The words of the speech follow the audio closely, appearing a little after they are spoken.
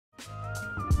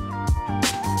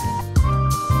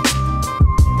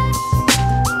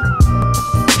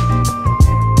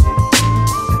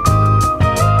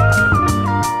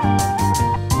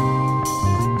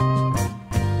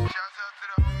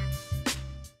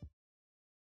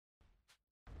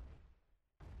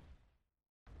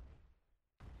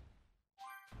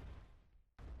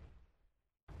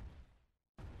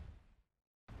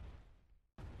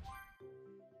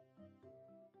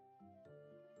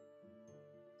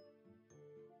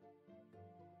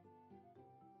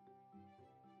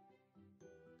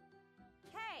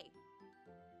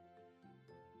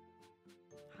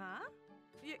Huh?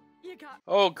 You got...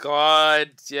 Oh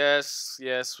god, yes,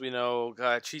 we know.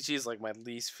 God, Chi-Chi is like my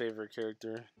least favorite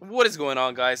character. What is going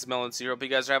on, guys? Melons here. Hope you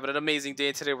guys are having an amazing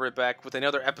day. Today we're back with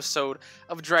another episode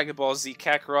of Dragon Ball Z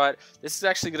Kakarot. This is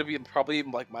actually gonna be probably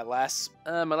like my last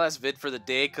vid for the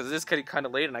day, because it is getting kind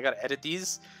of late and I gotta edit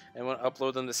these and want to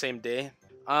upload them the same day.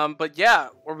 But yeah,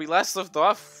 where we last left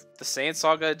off, the Saiyan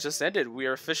saga just ended. We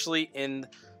are officially in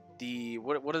the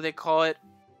what do they call it?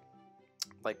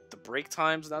 Like the break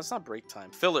times? No, it's not break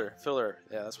time. Filler.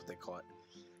 Yeah, that's what they call it.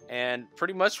 And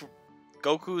pretty much,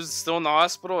 Goku's still in the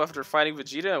hospital after fighting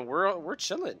Vegeta, and we're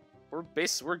chilling. We're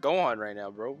Gohan right now,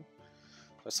 bro.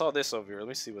 I saw this over here. Let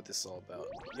me see what this is all about.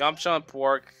 Yamcha and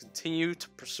Puar continue to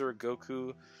pursue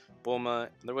Goku, Bulma, on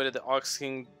their way to the Ox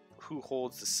King, who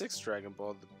holds the 6th Dragon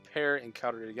Ball. The pair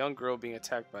encountered a young girl being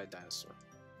attacked by a dinosaur.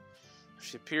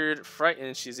 She appeared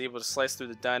frightened. She is able to slice through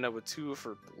the dino with the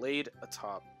blade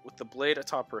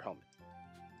atop her helmet.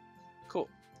 Cool.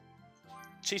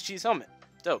 Chi-Chi's helmet.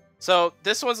 Dope. So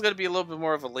this one's gonna be a little bit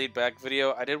more of a laid-back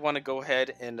video. I did want to go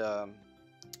ahead and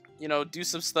you know, do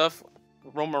some stuff,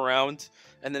 roam around,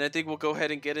 and then I think we'll go ahead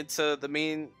and get into the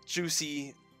main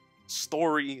juicy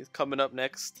story coming up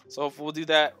next. So if we'll do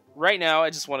that right now, I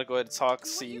just want to go ahead and talk,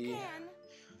 see,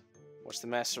 watch the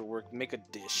master work, make a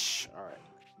dish. All right.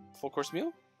 Full course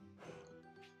meal?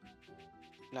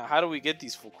 Now, how do we get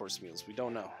these full course meals? We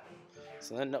don't know.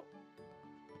 So then, no.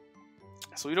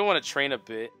 So we don't want to train a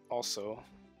bit, also.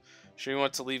 Sure you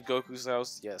want to leave Goku's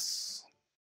house? Yes.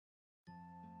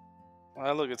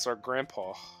 Ah, look, it's our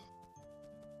grandpa.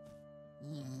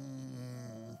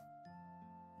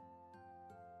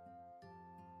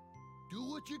 Do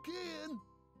what you can.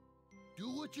 Do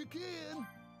what you can.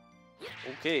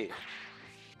 Okay.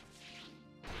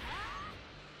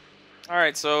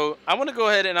 Alright, so I want to go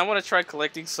ahead and I want to try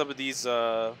collecting some of these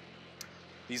orbs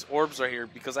right here,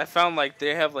 because I found like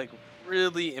they have like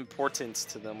really importance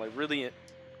to them, like really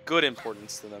good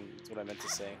importance to them, is what I meant to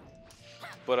say.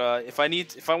 But if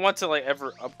I want to like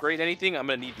ever upgrade anything, I'm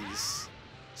gonna need these.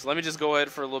 So let me just go ahead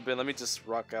for a little bit. Let me just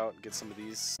rock out and get some of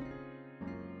these.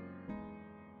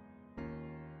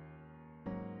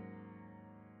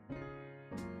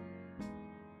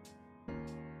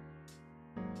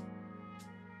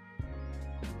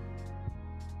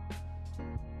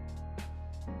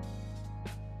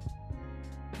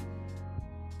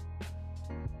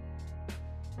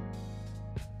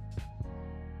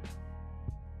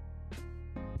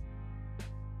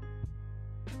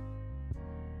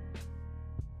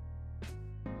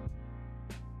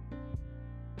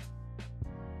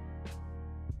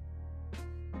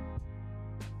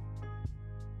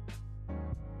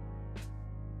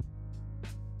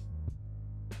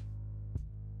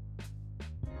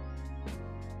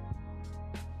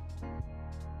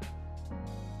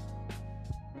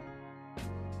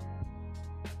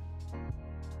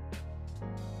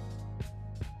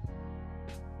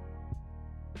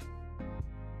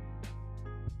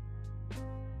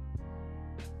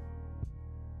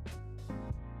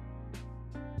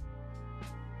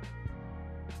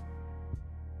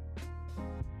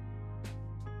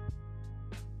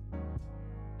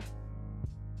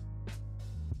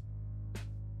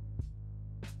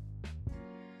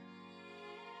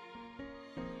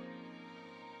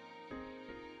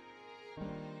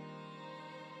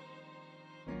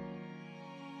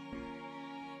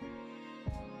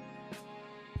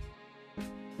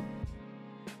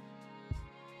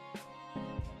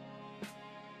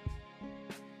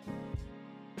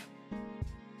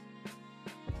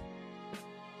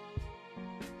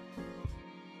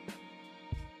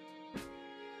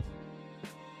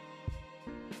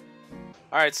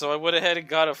 Alright, so I went ahead and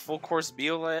got a full course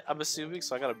meal, I'm assuming,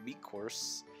 so I got a meat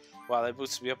course. Wow, that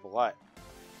boosts me up a lot.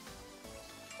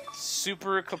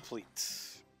 Super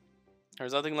complete.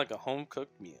 There's nothing like a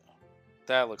home-cooked meal.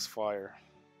 That looks fire.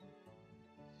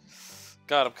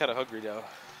 God, I'm kind of hungry now.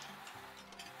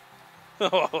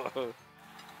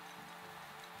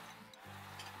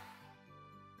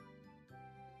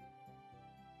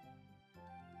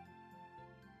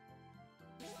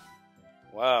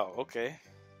 Wow, okay.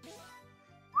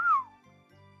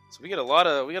 So we get a lot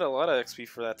of XP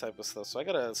for that type of stuff. So I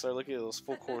gotta start looking at those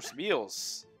full course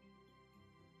meals.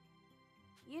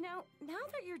 You know, now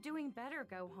that you're doing better,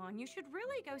 Gohan, you should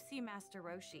really go see Master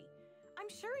Roshi. I'm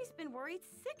sure he's been worried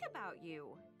sick about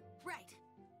you. Right.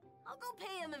 I'll go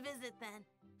pay him a visit then.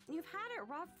 You've had it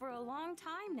rough for a long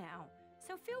time now,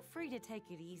 so feel free to take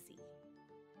it easy.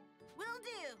 Will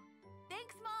do.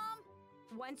 Thanks,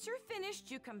 Mom. Once you're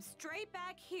finished, you come straight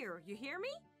back here. You hear me?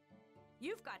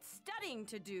 You've got studying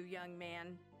to do, young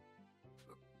man.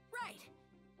 Right.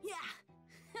 Yeah.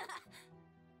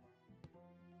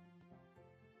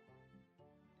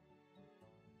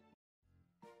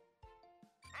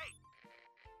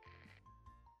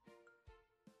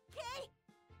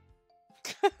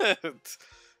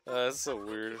 That's so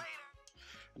weird.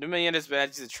 New Mayenda's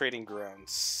badge is trading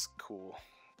grounds. Cool.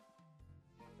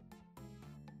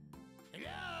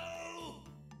 Hello?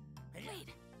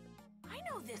 Wait, I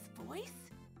know this voice.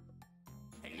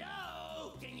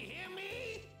 Hello? Can you hear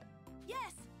me?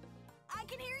 Yes, I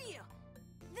can hear you.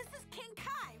 This is King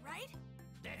Kai, right?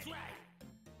 That's right.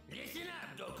 Listen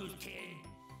up, Goku's kid.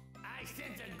 I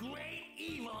sense a great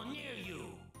evil near you.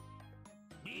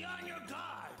 Be on your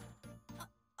guard.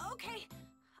 Okay,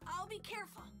 I'll be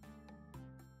careful.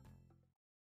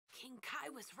 King Kai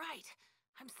was right.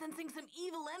 I'm sensing some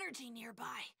evil energy nearby.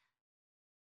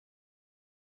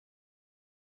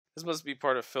 This must be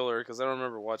part of filler because I don't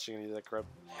remember watching any of that crap.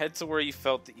 Head to where you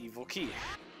felt the evil key.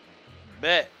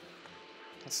 Bet.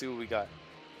 Let's see what we got.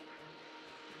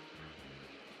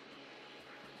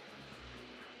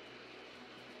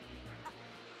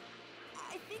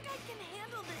 I think I can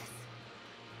handle this.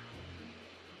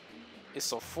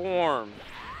 It's a form.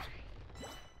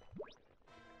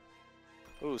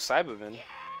 Ooh, Cyberman.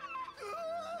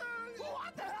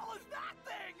 What the hell is that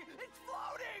thing? It's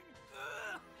floating!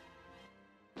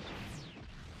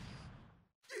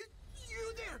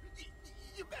 You there!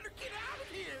 You better get out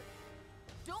of here!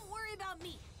 Don't worry about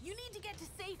me. You need to get to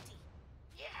safety.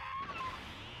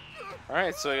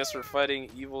 Alright, so I guess we're fighting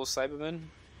evil Cybermen.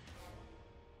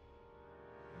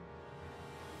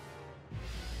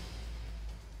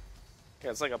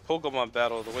 Yeah, it's like a Pokemon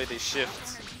battle, the way they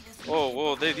shift. Oh,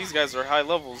 whoa, these guys are high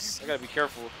levels. I gotta be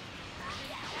careful.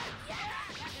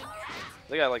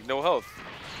 They got like no health.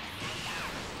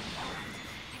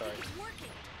 Alright.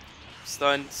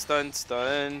 Stun, stun,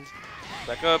 stun.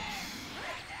 Back up.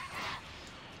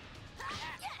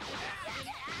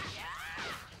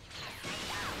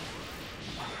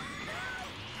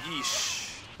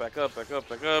 Yeesh. Back up, back up,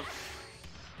 back up.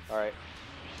 Alright.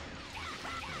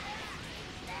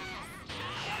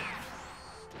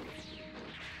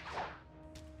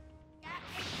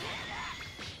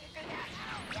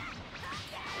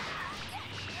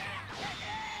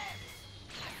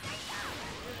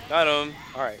 Got him.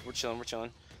 Alright, we're chilling, we're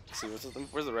chilling. Let's see,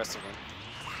 where's the rest of them?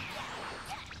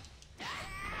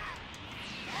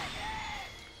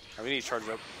 Alright, we need to charge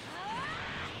up.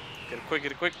 Get it quick,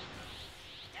 get it quick.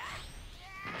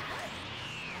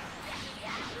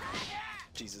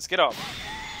 Jesus, get off.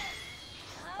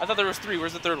 I thought there was 3.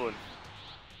 Where's the third one?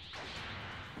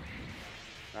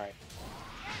 Alright.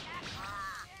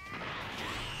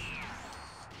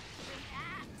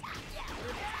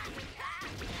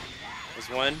 There's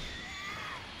one.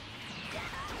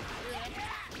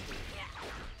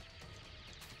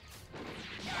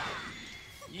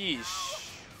 Yeesh.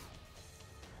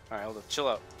 Alright, hold up. Chill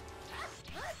out.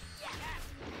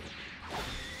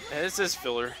 Yeah, this is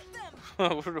filler. Who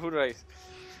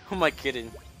am I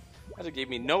kidding? That gave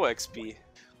me no XP.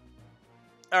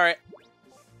 Alright.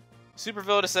 Super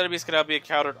villainous enemies can now be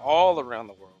encountered all around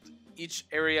the world. Each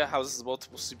area houses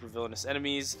multiple super villainous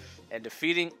enemies, and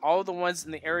defeating all of the ones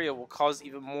in the area will cause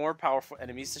even more powerful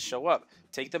enemies to show up.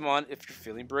 Take them on if you're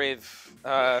feeling brave.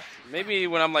 Maybe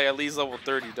when I'm like at least level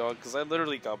 30, dog, because I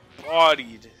literally got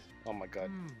bodied. Oh my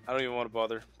god. I don't even want to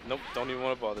bother. Nope, don't even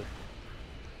want to bother.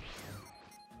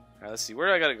 Alright, let's see. Where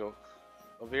do I gotta go?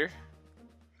 Over here?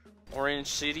 Orange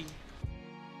City?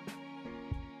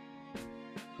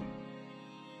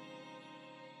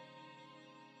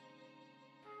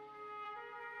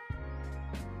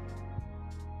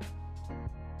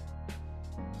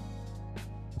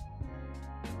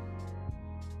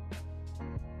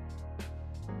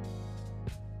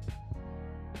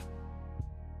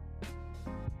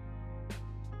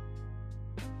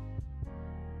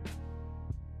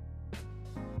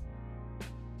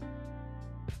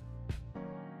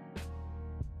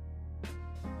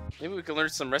 Maybe we can learn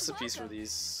some recipes for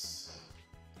these.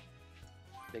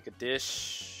 Make a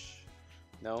dish.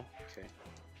 No? Okay.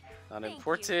 Not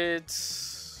imported.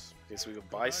 Okay, so we can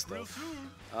buy stuff.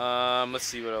 Let's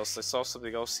see what else. I saw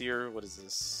something else here. What is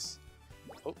this?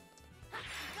 Oh.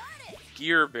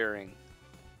 Gear bearing.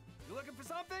 You looking for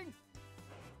something?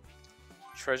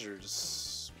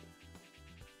 Treasures.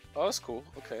 Oh, that's cool.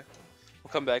 Okay.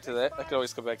 We'll come back to that. I can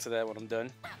always come back to that when I'm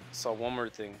done. Saw one more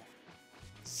thing.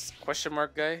 Question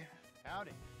mark guy?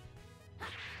 Howdy.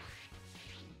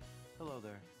 Hello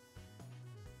there.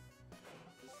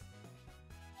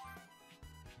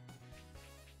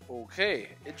 Okay, See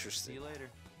interesting. you later.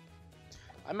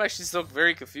 I'm actually still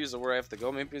very confused on where I have to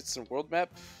go. Maybe it's a world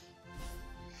map.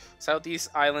 Southeast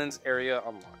Islands area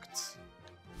unlocked.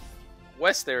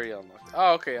 West area unlocked.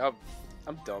 Oh, okay.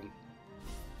 I'm dumb.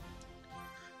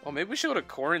 Oh, maybe we should go to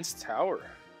Korin's Tower.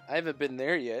 I haven't been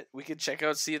there yet. We could check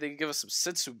out, see if they can give us some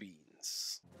sensu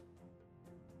beans.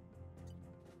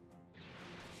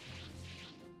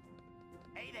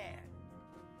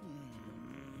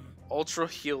 Ultra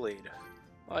Heal Aid.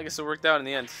 Well, I guess it worked out in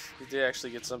the end. We did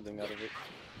actually get something out of it.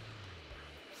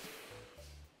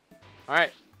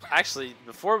 Alright, actually,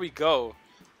 before we go,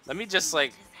 let me just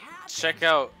like check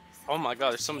out. Oh my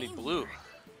god, there's so many blue.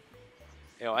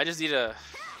 Yo, I just need to.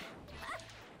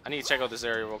 I need to check out this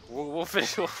area. We'll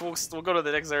finish. We'll go to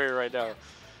the next area right now.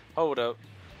 Hold up.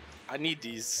 I need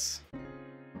these.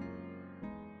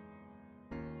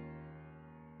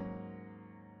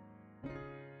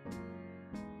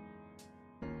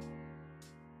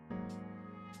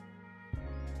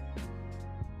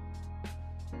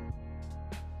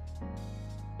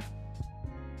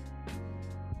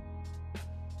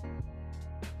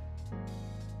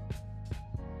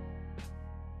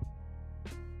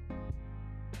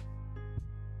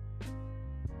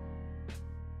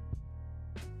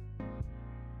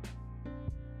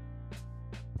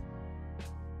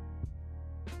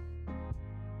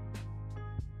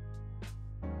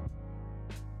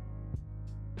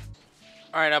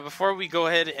 Alright, now before we go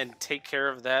ahead and take care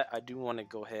of that, I do want to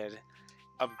go ahead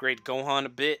upgrade Gohan a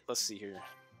bit. Let's see here.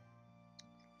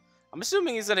 I'm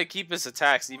assuming he's going to keep his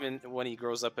attacks even when he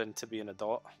grows up and to be an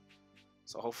adult.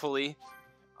 So hopefully,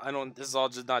 this is all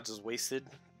just not just wasted.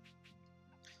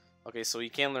 Okay, so he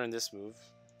can learn this move.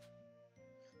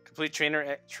 Complete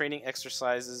training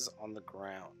exercises on the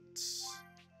ground.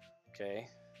 Okay.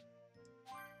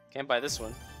 Can't buy this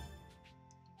one.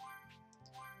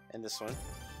 And this one.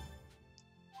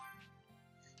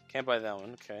 Can't buy that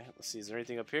one. Okay, let's see. Is there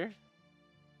anything up here?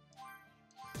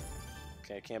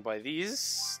 Okay, I can't buy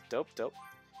these. Dope.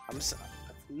 I've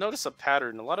noticed a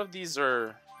pattern. A lot of these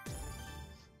are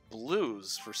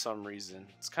blues for some reason.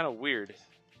 It's kind of weird.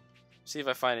 See if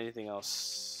I find anything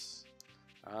else.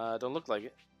 Don't look like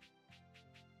it.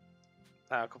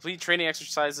 Complete training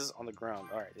exercises on the ground.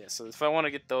 Alright, yeah. So if I want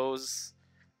to get those,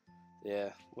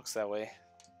 yeah, looks that way.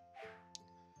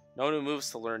 No new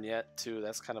moves to learn yet, too.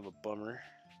 That's kind of a bummer.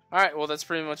 Alright, well that's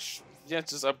pretty much, yeah,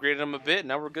 just upgraded them a bit.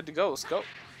 Now we're good to go. Let's go.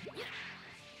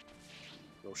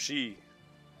 Roshi.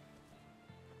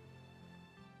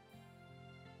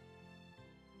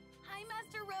 Hi,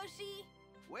 Master Roshi.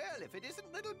 Well, if it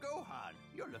isn't little Gohan,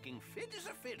 you're looking fit as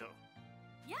a fiddle.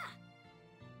 Yeah.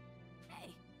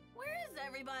 Hey, where is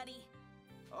everybody?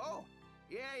 Oh,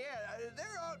 yeah,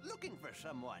 they're out looking for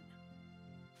someone.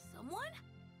 Someone?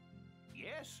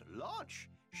 Yes, Launch.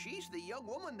 She's the young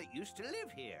woman that used to live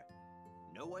here.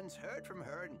 No one's heard from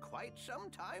her in quite some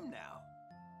time now.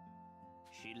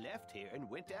 She left here and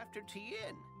went after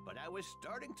Tien, but I was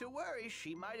starting to worry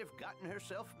she might have gotten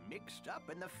herself mixed up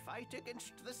in the fight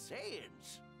against the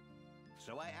Saiyans.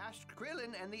 So I asked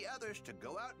Krillin and the others to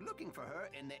go out looking for her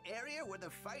in the area where the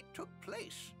fight took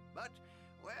place. But,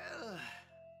 well...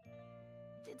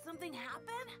 Did something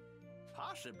happen?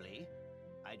 Possibly.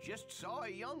 I just saw a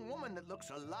young woman that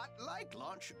looks a lot like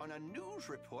Launch on a news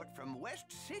report from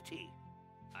West City.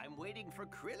 I'm waiting for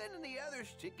Krillin and the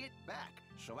others to get back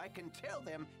so I can tell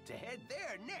them to head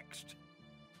there next.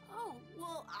 Oh,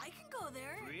 well, I can go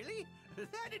there. Really?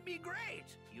 That'd be great.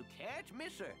 You can't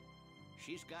miss her.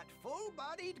 She's got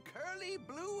full-bodied curly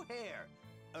blue hair.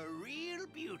 A real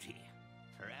beauty.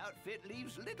 Her outfit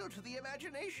leaves little to the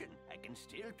imagination. I can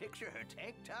still picture her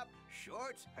tank top,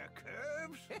 shorts, her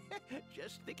curves.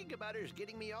 Just thinking about her is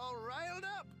getting me all riled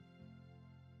up.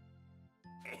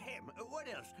 Ahem, what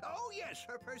else? Oh yes,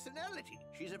 her personality.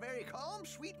 She's a very calm,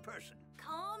 sweet person.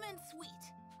 Calm and sweet.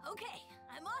 Okay,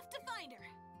 I'm off to find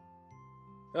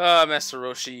her. Ah, Master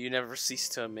Roshi, you never cease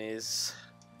to amaze.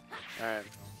 Alright.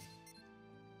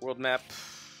 World map.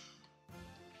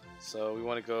 So we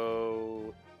want to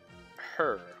go...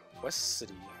 her. West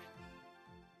City.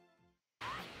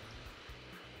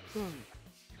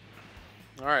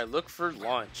 Alright, look for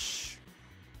launch.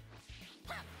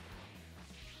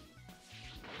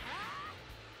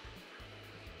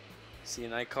 See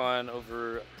an icon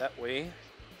over that way.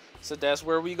 So that's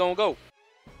where we gonna go.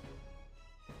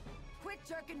 Quit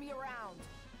jerking me around.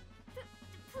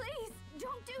 Please,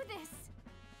 don't do this.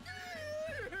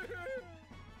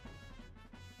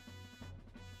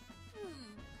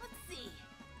 Let's see.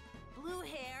 Blue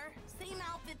hair, same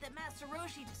outfit that Master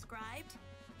Roshi described.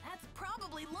 That's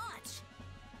probably Launch.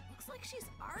 Looks like she's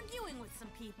arguing with some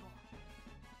people.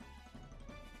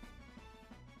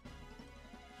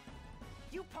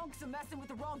 You punks are messing with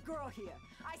the wrong girl here.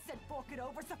 I said fork it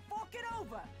over, so fork it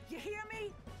over. You hear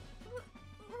me?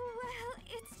 Well,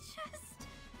 it's just...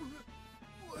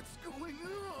 What's going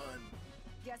on?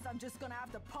 Guess I'm just gonna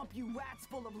have to pump you rats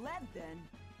full of lead then.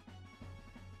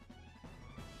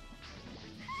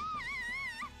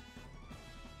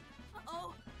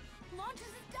 Uh-oh. Launch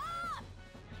is stop!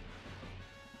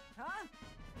 Huh?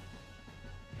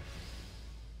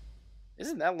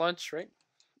 Isn't that lunch, right?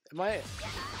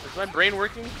 Is my brain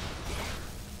working?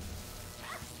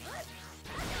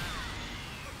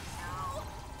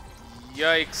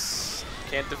 Yikes.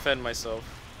 Can't defend myself.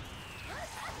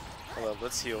 Hold up,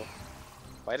 let's heal.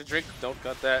 Bite a drink? Don't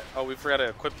got that. Oh, we forgot to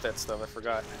equip that stuff. I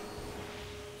forgot.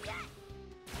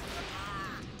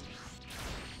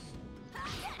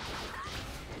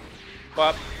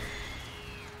 Bop.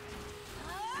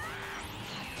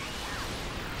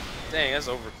 Dang, that's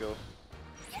overkill.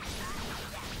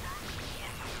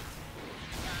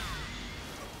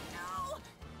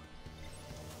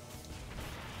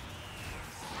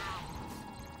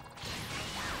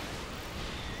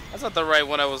 That's not the right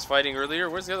one I was fighting earlier.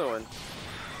 Where's the other one?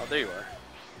 Oh, there you are.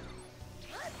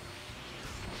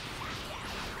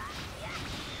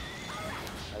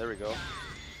 Ah, there we go.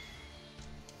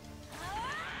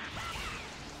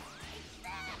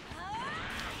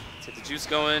 Let's get the juice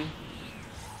going.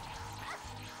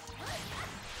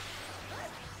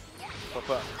 Pop,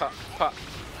 pop, pop, pop.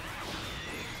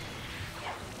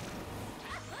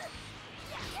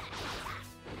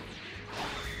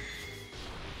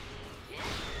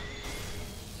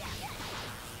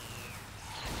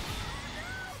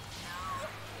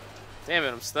 Damn it,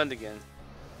 I'm stunned again.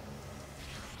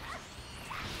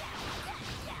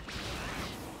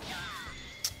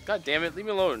 God damn it, leave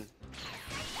me alone.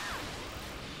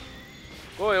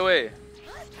 Go away.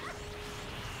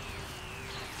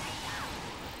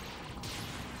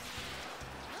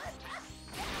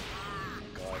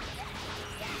 God.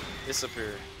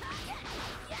 Disappear.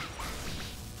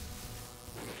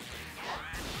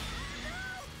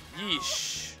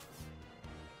 Yeesh.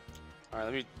 Alright,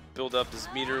 let me build up this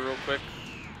meter real quick.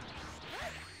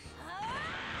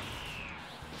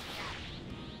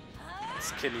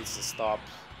 This kid needs to stop.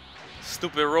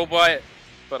 Stupid robot,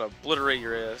 but obliterate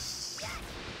your ass.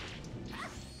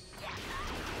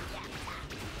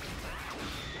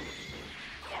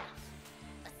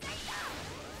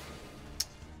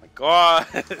 My God.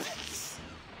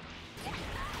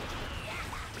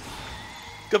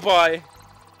 Goodbye.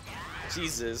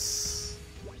 Jesus.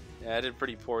 Yeah, I did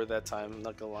pretty poor that time, I'm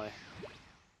not gonna lie.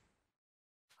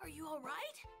 Are you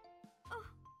alright? Oh,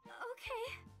 okay.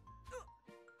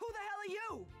 Who the hell are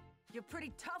you? You're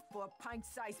pretty tough for a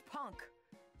pint-sized punk.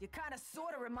 You kinda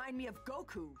sorta remind me of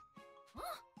Goku.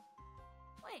 Huh?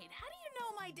 Wait, how do you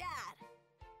know my dad?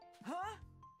 Huh?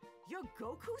 You're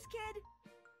Goku's kid?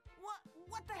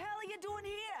 What the hell are you doing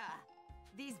here?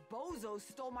 These bozos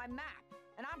stole my map,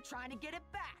 and I'm trying to get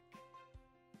it back.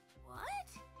 What?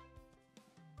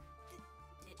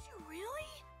 Did you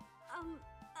really?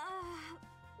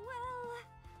 Well...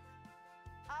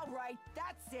 Alright,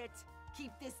 that's it.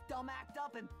 Keep this dumb act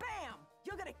up and BAM!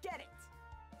 You're gonna get it!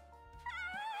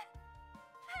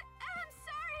 I'm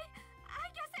sorry. I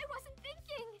guess I wasn't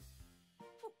thinking.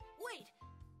 Wait,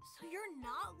 so you're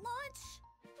not Launch?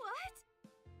 What?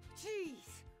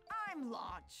 Jeez, I'm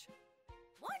Launch.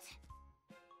 What?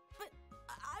 But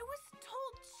I was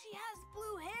told she has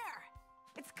blue hair.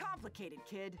 It's complicated,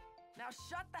 kid. Now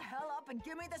shut the hell up and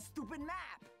give me the stupid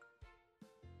map!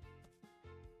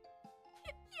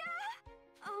 Yeah?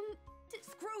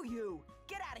 Screw you!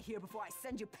 Get out of here before I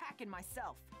send you packing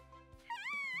myself.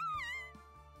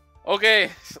 Okay,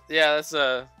 yeah, that's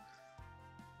God,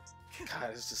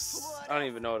 it's just I don't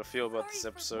even know how to feel about this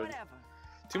episode.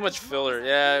 Too much filler.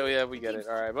 Yeah, we get it.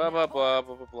 All right, blah blah blah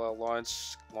blah blah blah.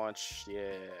 Launch,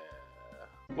 yeah.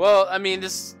 Well, I mean,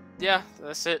 yeah,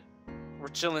 that's it. We're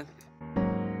chilling.